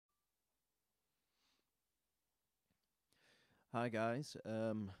Hi guys.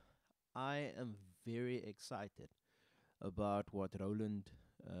 I am very excited about what Roland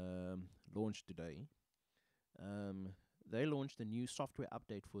launched today. Um, they launched a new software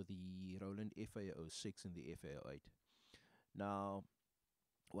update for the Roland FA06 and the FA08. Now,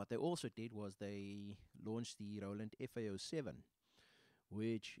 what they also did was they launched the Roland FA07,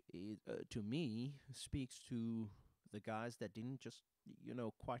 which to me speaks to the guys that didn't just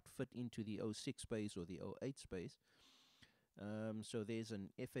quite fit into the '06 space or the '08 space. So there's an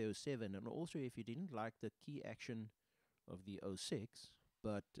FA07, and also if you didn't like the key action of the '06,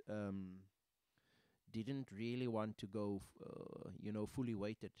 but didn't really want to go, fully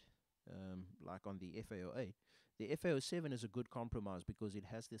weighted, like on the FA08, the FA07 is a good compromise because it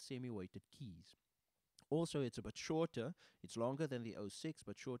has the semi-weighted keys. Also, it's a bit shorter. It's longer than the '06,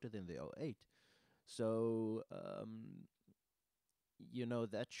 but shorter than the '08. So,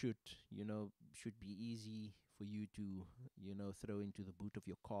 that should be easy for you to, throw into the boot of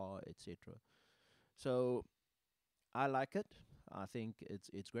your car, etc. So I like it. I think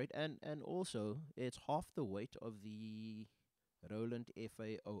it's great, and also it's half the weight of the Roland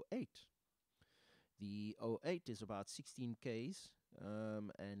FA08. The '08 is about 16 Ks,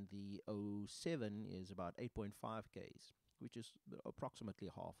 and the '07 is about 8.5 Ks, which is approximately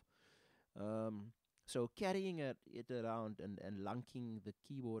half. Um, so carrying it around and lunking the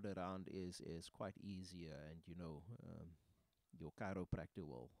keyboard around is quite easier, and your chiropractor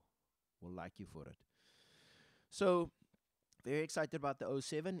will like you for it. So very excited about the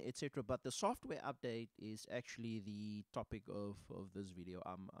 '07, etc. But the software update is actually the topic of this video.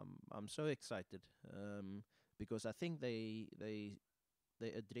 I'm so excited, because I think they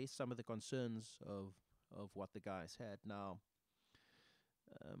address some of the concerns of what the guys had. Now,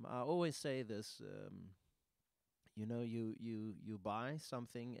 I always say this. You buy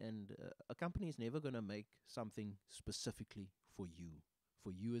something, and a company is never going to make something specifically for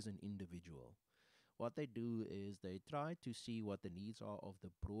you as an individual. What they do is they try to see what the needs are of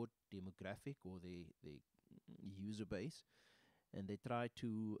the broad demographic or the user base, and they try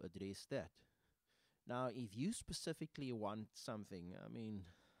to address that. Now, if you specifically want something, I mean,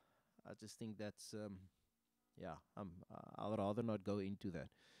 I just think that's yeah, I'll rather not go into that.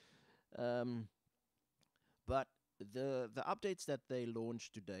 Um, but the updates that they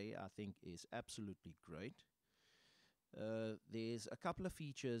launched today, I think, is absolutely great. There's a couple of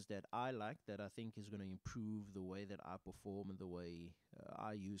features that I like that I think is going to improve the way that I perform and the way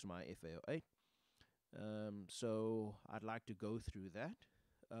I use my FAO8. So I'd like to go through that.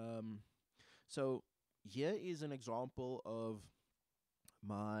 Um, so here is an example of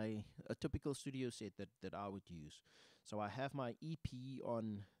my a typical studio set that I would use. So I have my EP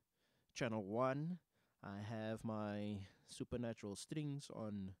on channel 1. I have my supernatural strings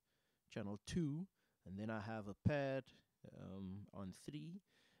on channel 2, and then I have a pad on 3,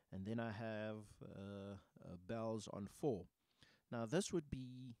 and then I have bells on 4. Now this would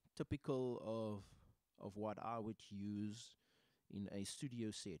be typical of what I would use in a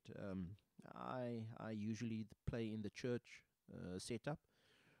studio set. I usually play in the church setup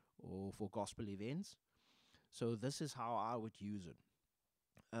or for gospel events, so this is how I would use it.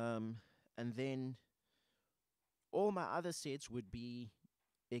 And then all my other sets would be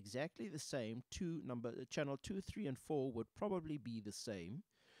exactly the same. Channel 2, 3, and 4 would probably be the same,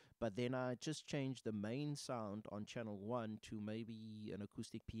 but then I just changed the main sound on channel 1 to maybe an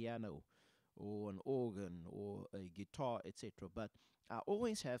acoustic piano or an organ or a guitar, etc. But I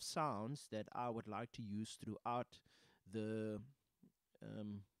always have sounds that I would like to use throughout the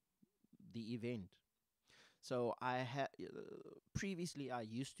um, the event. So I had previously I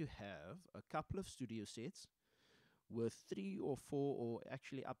used to have a couple of studio sets with 3 or 4 or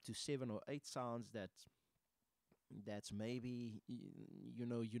actually up to 7 or 8 sounds that's maybe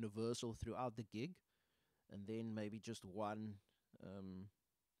universal throughout the gig, and then maybe just one um,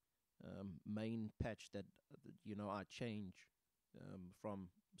 main patch that I change from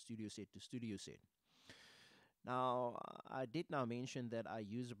studio set to studio set. Now, I did now mention that I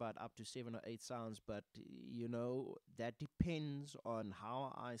use about up to 7 or 8 sounds, but that depends on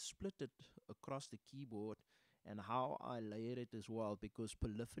how I split it across the keyboard and how I layer it as well, because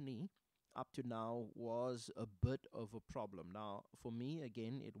polyphony up to now was a bit of a problem. Now, for me,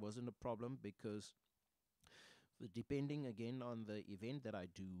 again, it wasn't a problem because depending again on the event that I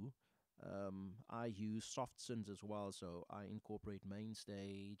do, I use soft synths as well. So I incorporate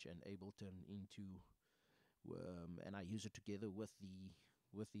Mainstage and Ableton into and I use it together with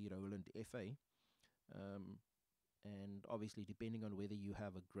the Roland FA. Um, and obviously, depending on whether you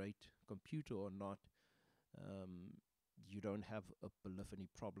have a great computer or not, um, you don't have a polyphony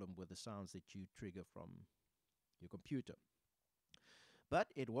problem with the sounds that you trigger from your computer. But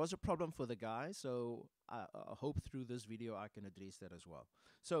it was a problem for the guy, so I hope through this video I can address that as well.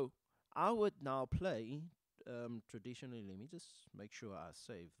 So I would now play traditionally. Let me just make sure I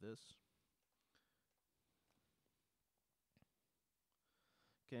save this.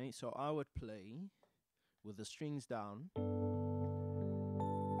 Okay, so I would play with the strings down.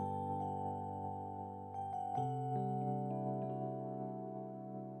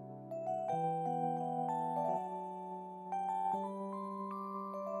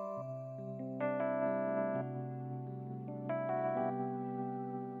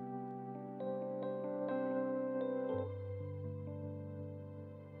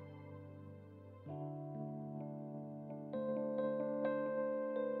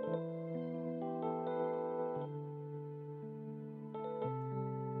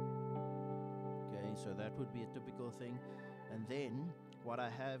 So that would be a typical thing. And then what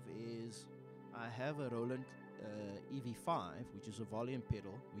I have is I have a Roland EV5, which is a volume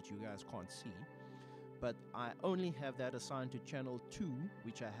pedal, which you guys can't see. But I only have that assigned to channel 2,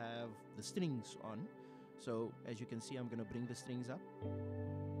 which I have the strings on. So as you can see, I'm going to bring the strings up.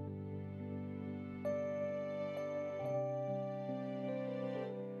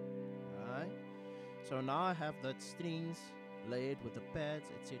 Alright. So now I have that strings laid with the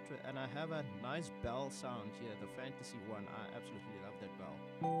pads, etc. And I have a nice bell sound here, the Fantasy one. I absolutely love that bell.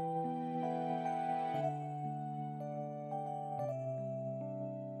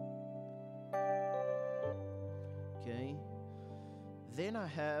 Okay. Then I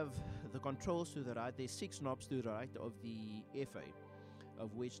have the controls to the right. There's 6 knobs to the right of the FA,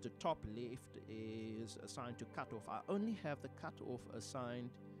 of which the top left is assigned to cutoff. I only have the cutoff assigned,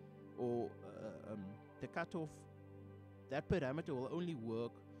 or the cutoff. That parameter will only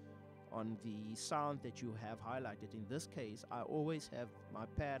work on the sound that you have highlighted. In this case, I always have my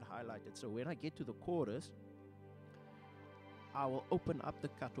pad highlighted. So when I get to the chorus, I will open up the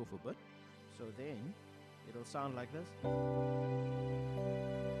cutoff a bit. So then it'll sound like this.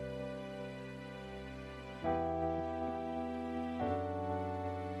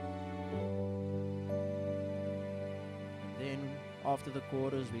 And then after the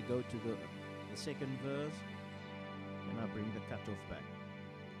chorus, we go to the second verse. And I bring the cutoff back.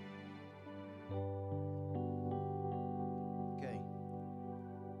 Okay.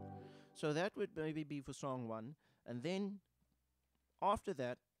 So that would maybe be for song 1. And then after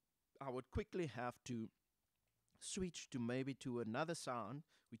that, I would quickly have to switch to maybe to another sound,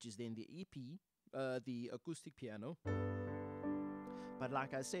 which is then the EP, the acoustic piano. But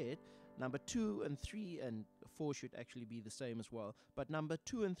like I said, number 2 and 3 and 4 should actually be the same as well. But number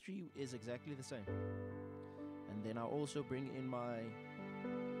 2 and 3 is exactly the same. And then I also bring in my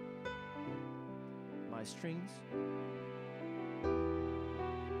strings.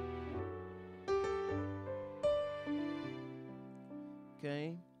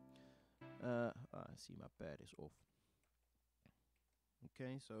 Okay. I see my pad is off.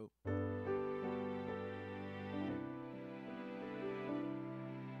 Okay, so and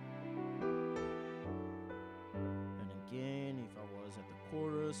again, if I was at the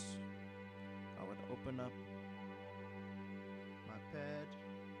chorus, I would open up my pad.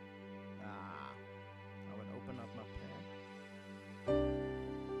 I would open up my pad.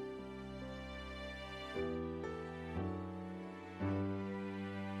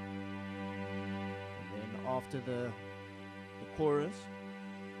 And then after the chorus,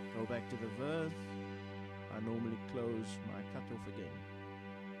 go back to the verse. I normally close my cutoff again.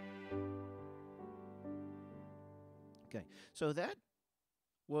 Okay, so that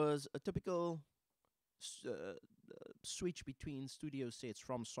was a typical switch between studio sets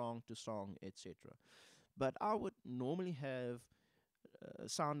from song to song, etc. But I would normally have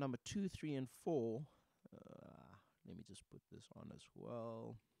sound number 2, 3, and 4. Let me just put this on as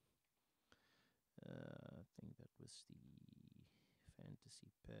well. I think that was the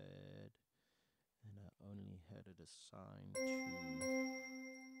Fantasy pad, and I only had it assigned to,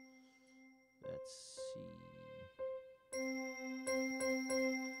 let's see,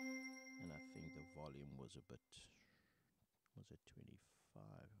 and I think the volume was a bit, was it 25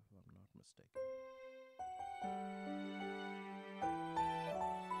 if I'm not mistaken.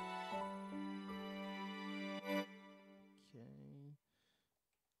 Okay.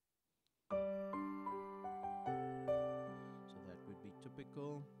 So that would be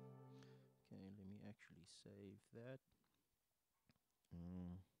typical. Okay, let me actually save that.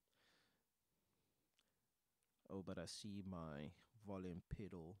 Oh, but I see my volume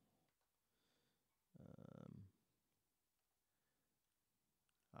pedal.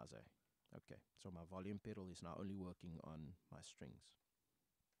 How's that? Okay, so my volume pedal is now only working on my strings.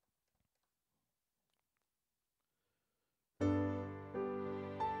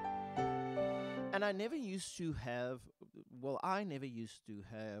 And I never used to have, well, I never used to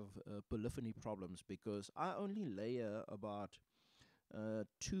have polyphony problems because I only layer about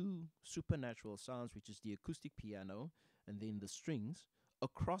two supernatural sounds, which is the acoustic piano and then the strings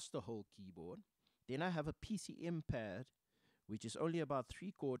across the whole keyboard. Then I have a PCM pad, which is only about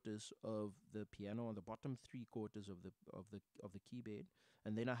 3/4 of the piano on the bottom 3/4 of the keyboard,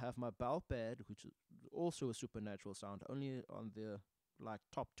 and then I have my bell pad, which is also a supernatural sound, only on the like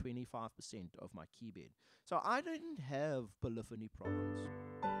top 25% of my keyboard. So I didn't have polyphony problems.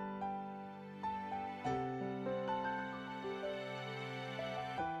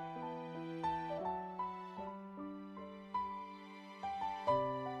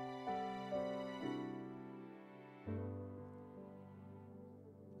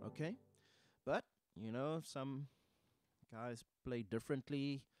 Okay, but you know, some guys play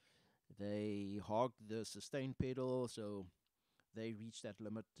differently. They hog the sustain pedal, so they reach that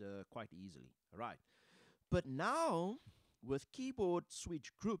limit quite easily. Right. But now with keyboard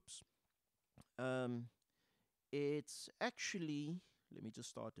switch groups, um, it's actually, let me just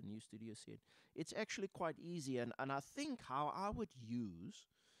start a new studio set. It's actually quite easy, and I think how I would use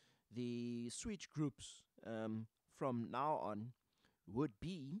the switch groups from now on would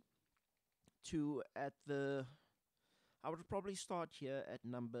be to I would probably start here at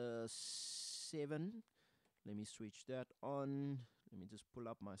number 7. Let me switch that on. Let me just pull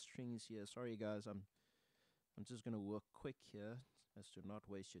up my strings here. Sorry guys, I'm just gonna work quick here as to not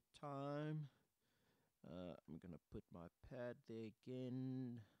waste your time. I'm gonna put my pad there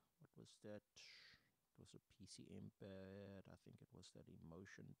again. What was that? It was a PCM pad. I think it was that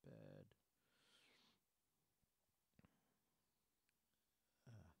emotion pad.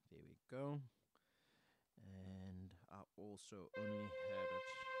 There we go. And I also only had it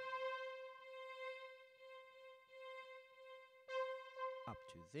up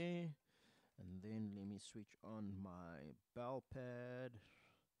to there. And then let me switch on my bell pad.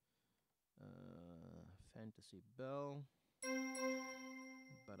 Fantasy bell.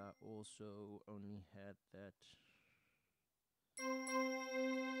 But I also only had that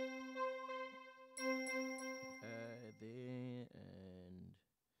there, and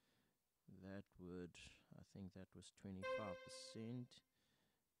that would, I think that was 25%,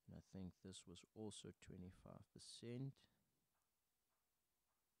 and I think this was also 25%.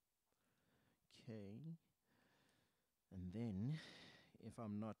 Okay, and then if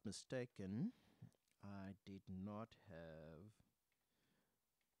I'm not mistaken, I did not have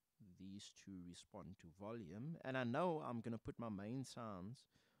these two respond to volume, and I know I'm gonna put my main sounds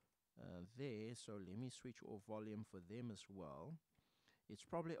there, so let me switch off volume for them as well. It's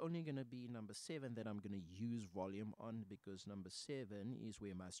probably only going to be number 7 that I'm going to use volume on, because number 7 is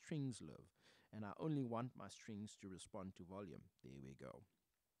where my strings live, and I only want my strings to respond to volume. There we go.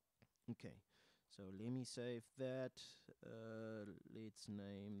 Okay, so let me save that. Let's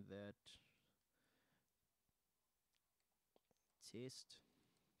name that test.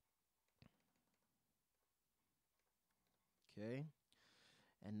 Okay,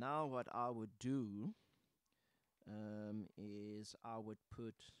 and now what I would do is I would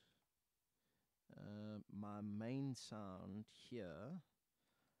put my main sound here.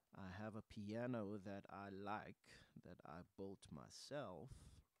 I have a piano that I like, that I built myself,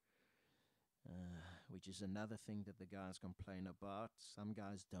 which is another thing that the guys complain about. Some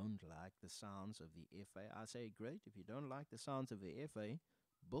guys don't like the sounds of the FA. I say, great, if you don't like the sounds of the FA,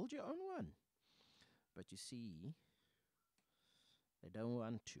 build your own one. But you see, they don't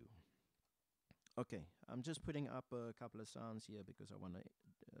want to. Okay, I'm just putting up a couple of sounds here because I want to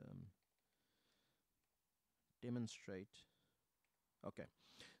demonstrate. Okay,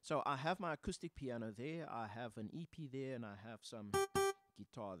 so I have my acoustic piano there, I have an EP there, and I have some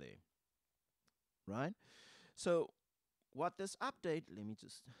guitar there, right? So what this update, let me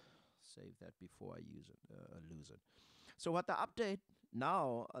just save that before I lose it. So what the update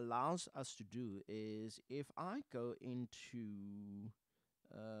now allows us to do is, if I go into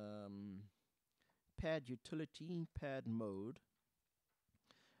pad utility, pad mode,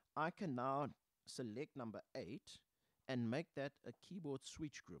 I can now select number 8 and make that a keyboard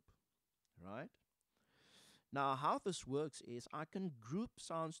switch group, right? Now, how this works is I can group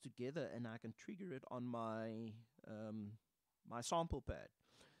sounds together and I can trigger it on my my sample pad.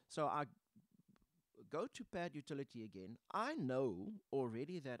 So I go to pad utility again. I know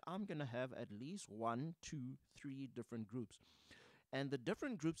already that I'm going to have at least 1, 2, 3 different groups. And the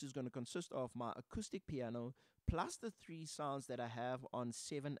different groups is going to consist of my acoustic piano plus the 3 sounds that I have on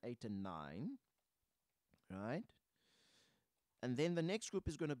 7, 8, and 9, right? And then the next group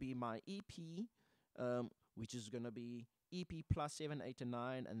is going to be my EP, which is going to be EP plus 7, 8, and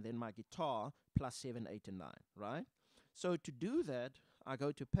 9, and then my guitar plus 7, 8, and 9, right? So to do that, I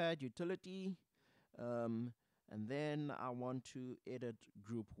go to Pad Utility, and then I want to edit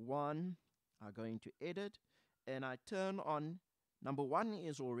group 1. I go into Edit, and I turn on, number 1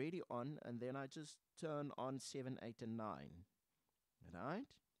 is already on, and then I just turn on 7, 8, and 9, right?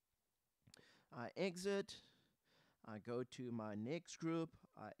 I exit, I go to my next group,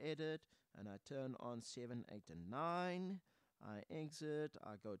 I edit, and I turn on 7, 8, and 9. I exit,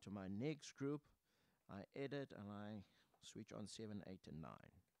 I go to my next group, I edit, and I switch on 7, 8, and 9.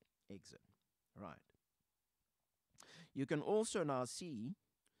 Exit. Right. You can also now see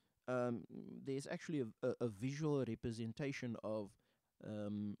there's actually a visual representation of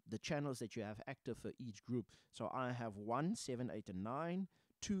the channels that you have active for each group. So I have 1, 7, 8, and 9,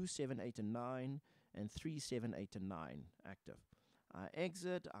 2, 7, 8, and 9, and 3, 7, 8, and 9 active. I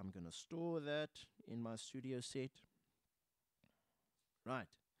exit. I'm going to store that in my studio set. Right.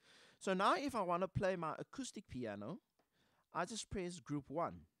 So now if I want to play my acoustic piano, I just press group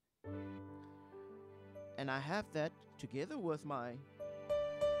 1. And I have that together with my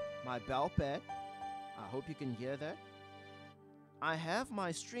bell pad. I hope you can hear that. I have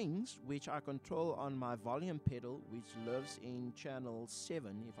my strings, which I control on my volume pedal, which lives in channel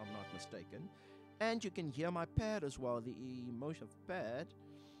 7, if I'm not mistaken. And you can hear my pad as well, the emotive pad,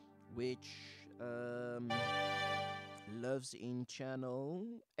 which lives in channel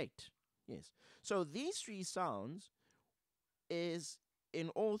 8. Yes. So these 3 sounds is in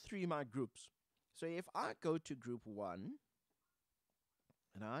all 3 my groups. So if I go to group 1,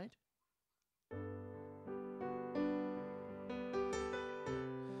 right?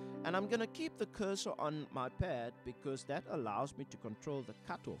 And I'm going to keep the cursor on my pad because that allows me to control the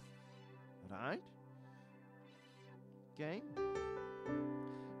cutoff, right? Okay.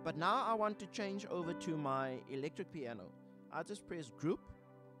 But now I want to change over to my electric piano. I just press group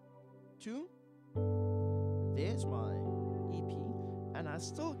 2. There's my EP, and I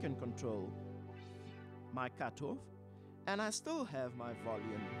still can control my cutoff, and I still have my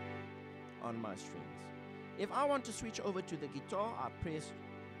volume on my strings. If I want to switch over to the guitar, I press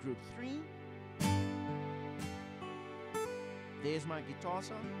group 3. There's my guitar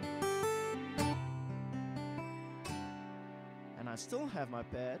sound. And I still have my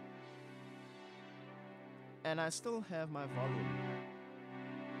pad. And I still have my volume.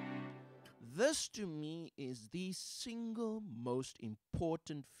 This to me is the single most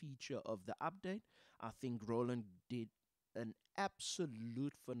important feature of the update. I think Roland did an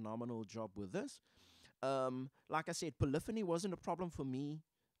absolute phenomenal job with this. Like I said, polyphony wasn't a problem for me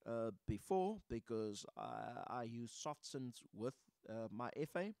before because I use soft synths with my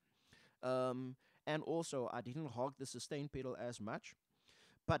FA. And also, I didn't hog the sustain pedal as much.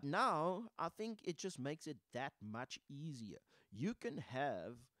 But now, I think it just makes it that much easier. You can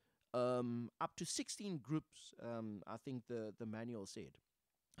have up to 16 groups, I think the manual said.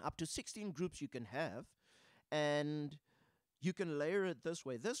 Up to 16 groups you can have, and you can layer it this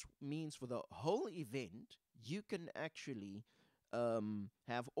way. This means for the whole event, you can actually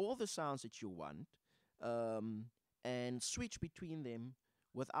have all the sounds that you want and switch between them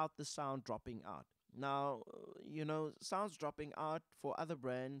without the sound dropping out. Now, sounds dropping out for other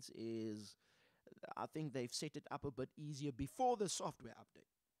brands is, I think they've set it up a bit easier before the software update.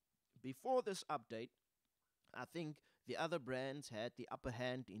 Before this update, I think the other brands had the upper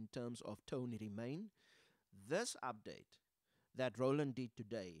hand in terms of tone remain. This update that Roland did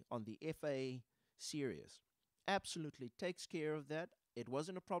today on the FA series absolutely takes care of that. It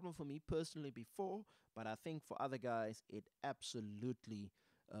wasn't a problem for me personally before, but I think for other guys, it absolutely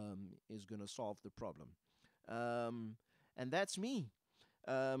is going to solve the problem. And that's me.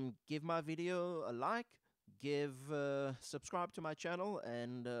 Give my video a like, subscribe to my channel,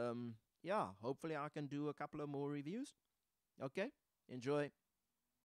 and yeah, hopefully I can do a couple of more reviews. Okay, enjoy.